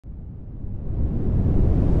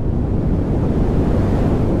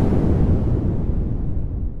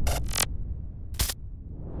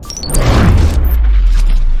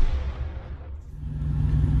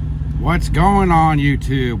What's going on,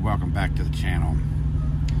 YouTube? Welcome back to the channel.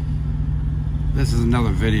 This is another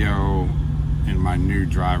video in my new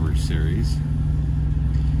driver series,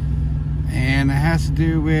 and it has to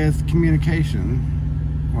do with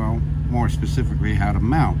communication. Well, more specifically, how to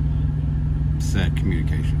mount said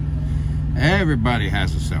communication. Everybody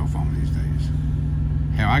has a cell phone these days.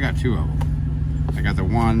 Hell, I got two of them. I got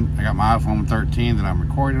my iPhone 13 that I'm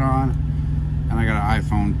recording on, and I got an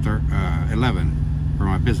iPhone 11 for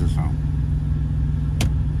my business phone.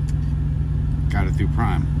 Got it through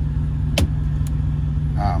Prime.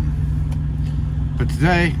 But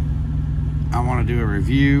today I want to do a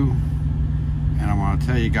review, and I want to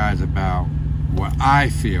tell you guys about what I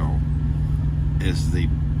feel is the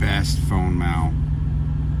best phone mount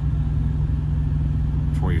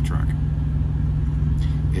for your truck.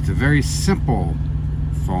 It's a very simple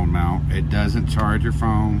phone mount. It doesn't charge your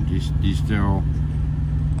phone. You still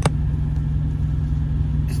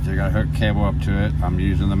got a hook cable up to it. I'm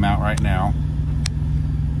using the mount right now,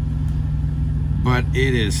 but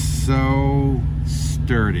it is so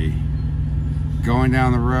sturdy. Going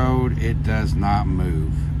down the road, it does not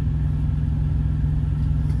move.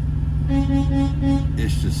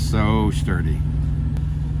 It's just so sturdy.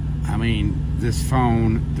 I mean, this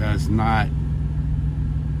phone does not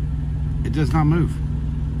move.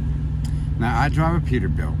 Now, I drive a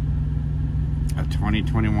Peterbilt, a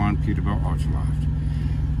 2021 Peterbilt Ultraloft.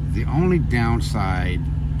 The only downside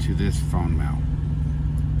to this phone mount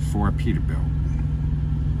for a Peterbilt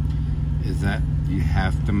is that you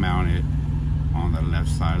have to mount it on the left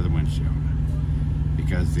side of the windshield,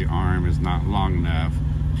 because the arm is not long enough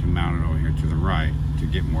to mount it over here to the right to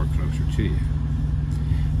get more closer to you.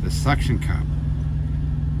 The suction cup,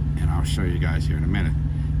 and I'll show you guys here in a minute,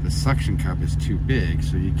 the suction cup is too big,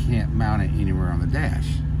 so you can't mount it anywhere on the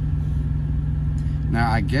dash.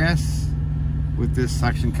 Now, I guess with this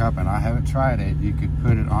suction cup, and I haven't tried it, you could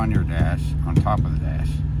put it on your dash, on top of the dash.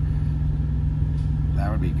 That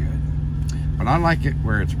would be good. But I like it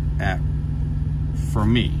where it's at for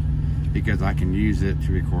me, because I can use it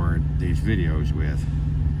to record these videos with,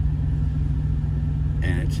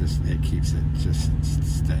 and it keeps it just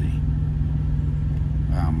steady.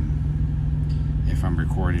 If I'm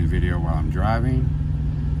recording video while I'm driving,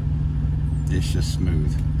 it's just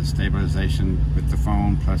smooth. The stabilization with the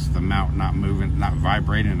phone, plus the mount not moving, not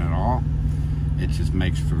vibrating at all, it just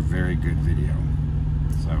makes for very good video.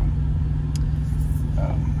 So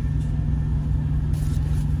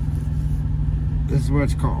this is what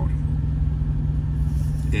it's called.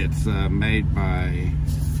 It's made by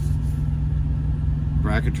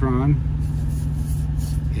Bracketron.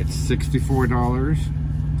 It's $64,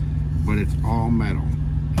 but it's all metal,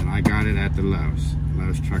 and I got it at the Lowe's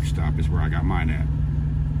truck stop is where I got mine at.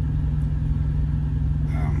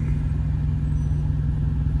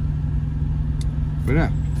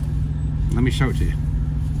 But let me show it to you.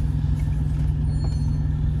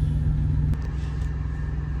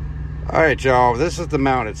 All right, y'all, this is the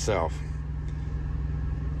mount itself.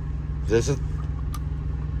 This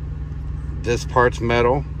part's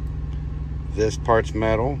metal. This part's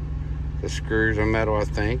metal. The screws are metal, I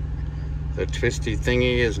think. The twisty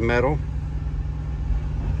thingy is metal.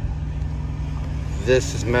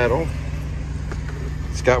 This is metal.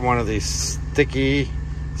 It's got one of these sticky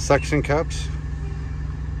suction cups.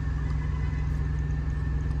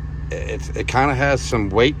 It kind of has some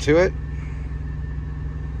weight to it.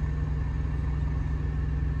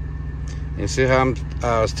 You see how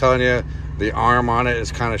I was telling you the arm on it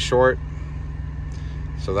is kind of short,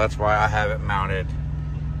 so that's why I have it mounted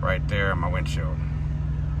right there on my windshield.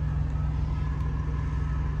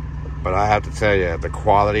 But I have to tell you, the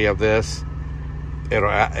quality of this,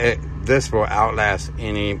 this will outlast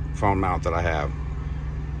any phone mount that I have.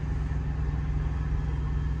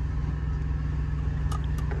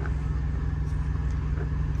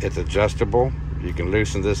 It's adjustable. You can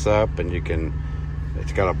loosen this up, and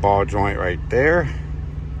it's got a ball joint right there.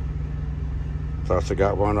 It's also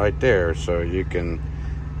got one right there, so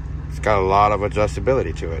it's got a lot of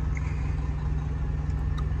adjustability to it.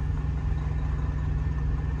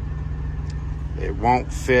 It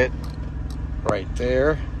won't fit right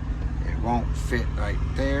there. It won't fit right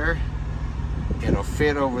there. It'll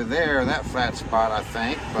fit over there, that flat spot, I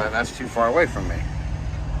think, but that's too far away from me.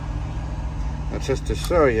 That's just to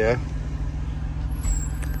show you.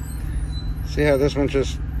 See how this one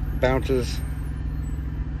just bounces?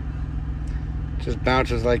 Just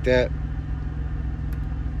bounces like that,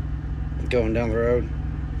 going down the road.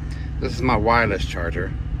 This is my wireless charger.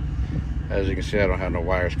 As you can see, I don't have no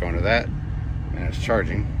wires going to that, and it's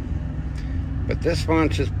charging. But this one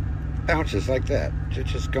just bounces like that,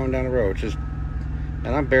 just going down the road. Just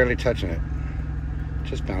And I'm barely touching it.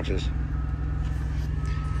 Just bounces.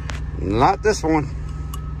 Not this one.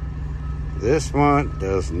 This one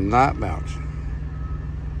does not bounce.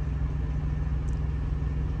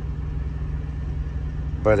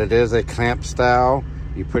 But it is a clamp style.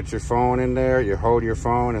 You put your phone in there, you hold your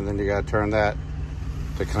phone, and then you gotta turn that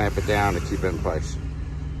to clamp it down to keep it in place.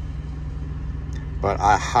 But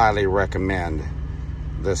I highly recommend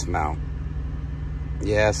this mount.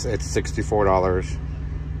 Yes, it's $64,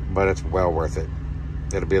 but it's well worth it.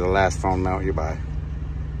 It'll be the last phone mount you buy.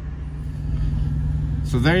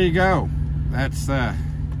 So there you go. That's I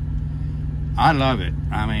love it.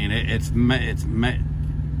 I mean, it's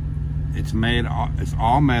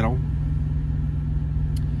all metal.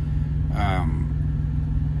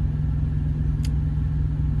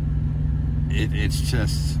 It's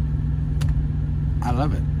just, I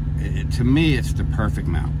love it. To me, it's the perfect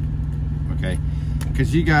mount. Okay,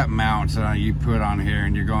 because you got mounts you put on here,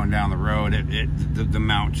 and you're going down the road. The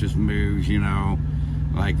mount just moves, you know,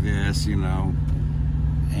 like this, you know.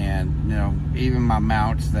 And you know, even my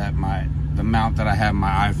mounts the mount that I have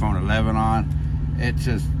my iPhone 11 on, it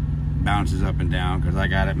just bounces up and down because I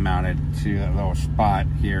got it mounted to that little spot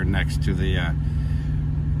here next to the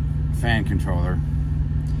fan controller.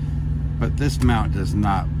 But this mount does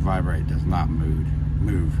not vibrate, does not move.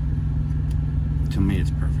 To me,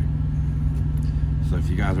 it's perfect. So if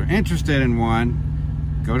you guys are interested in one,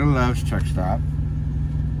 go to Love's Truck Stop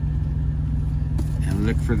and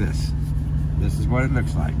look for this. This is what it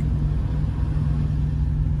looks like. I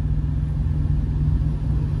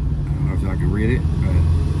don't know if y'all can read it, but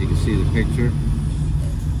you can see the picture.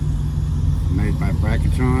 Made by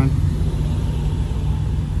Bracketron.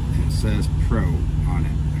 It says Pro on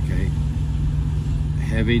it, okay?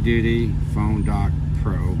 Heavy duty phone dock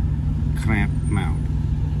Pro clamp mount.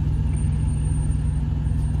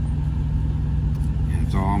 And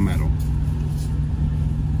it's all metal.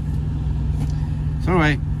 So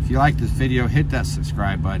anyway, if you like this video, hit that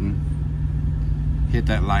subscribe button, hit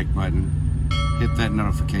that like button, hit that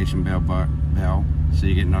notification bell so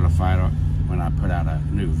you get notified when I put out a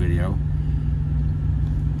new video.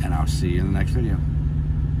 And I'll see you in the next video.